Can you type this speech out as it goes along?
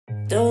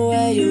The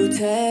way you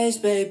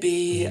taste,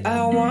 baby,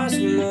 I want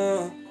some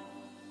more.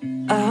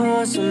 I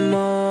want some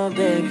more,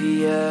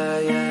 baby, yeah,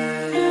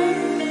 yeah,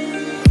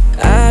 yeah.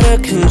 Out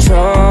of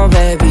control,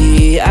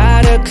 baby,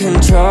 out of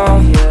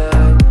control,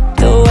 yeah.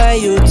 The way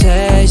you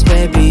taste,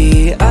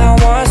 baby, I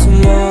want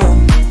some more.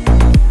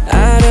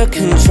 Out of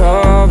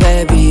control,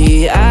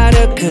 baby, out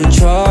of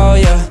control,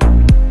 yeah.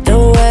 The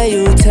way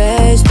you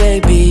taste,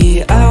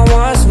 baby, I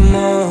want some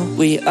more.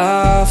 We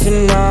off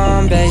and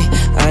on, babe,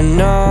 I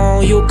know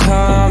you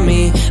call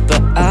me,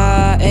 but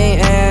I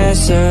ain't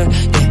answer.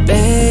 Yeah,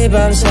 babe,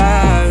 I'm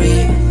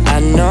sorry. I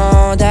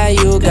know that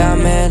you got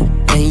mad,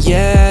 and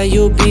yeah,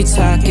 you be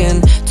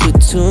talking to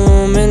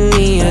too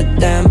many of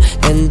them,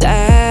 and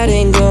that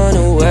ain't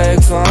gonna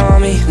work for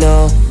me.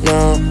 No,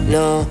 no,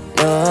 no,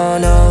 no,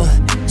 no.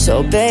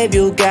 So babe,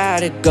 you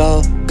gotta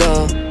go,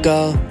 go,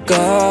 go,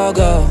 go,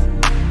 go.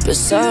 But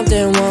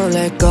something won't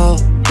let go,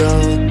 go,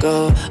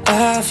 go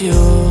of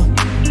you.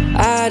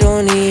 I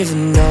don't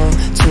even know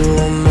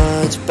too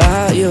much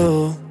about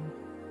you.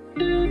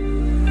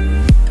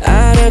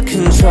 Out of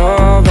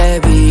control,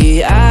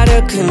 baby, out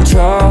of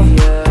control,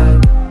 yeah.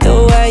 The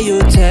way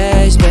you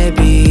taste,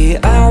 baby,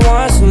 I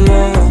want some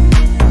more.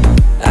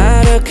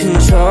 Out of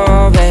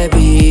control,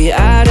 baby,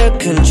 out of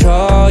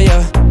control,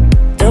 yeah.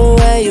 The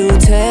way you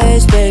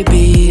taste,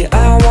 baby,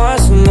 I want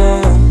some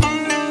more.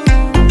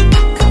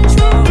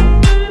 Control,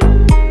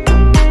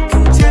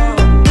 control,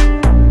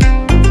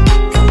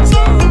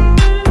 control.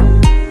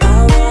 I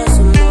want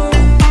some more.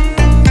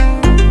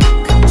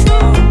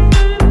 Control,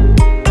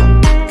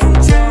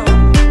 control,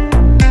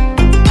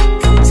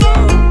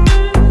 control.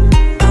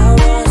 I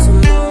want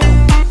some more.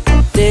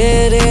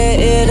 तेरे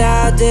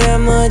इरादे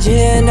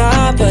मुझे ना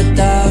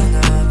पता,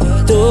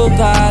 तू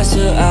पास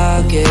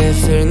आके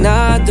फिर ना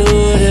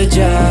दूर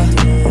जा।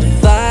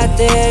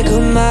 बातें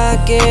घुमा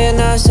के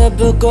ना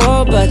सबको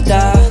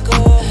बता,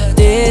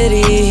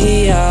 तेरी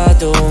ही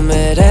यादों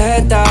में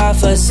रहता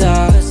फंसा।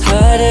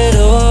 हर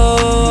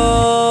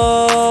रोज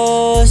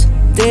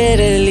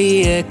तेरे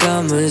लिए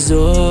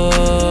कमजोर,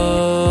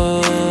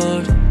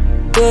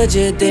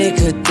 तुझे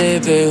देखते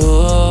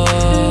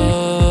बेहोश,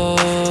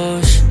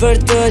 पर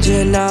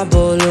तुझे ना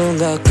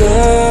बोलूंगा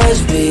कुछ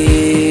भी,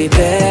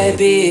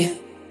 baby.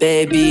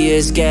 Baby,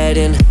 it's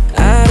getting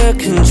out of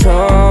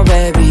control,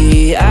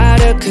 baby,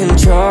 out of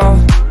control.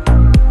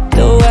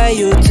 The way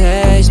you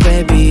taste,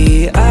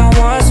 baby, I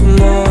want some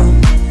more.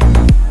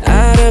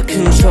 Out of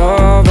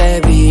control,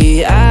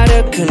 baby, out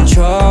of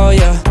control,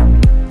 yeah.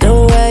 The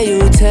way you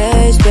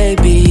taste, baby.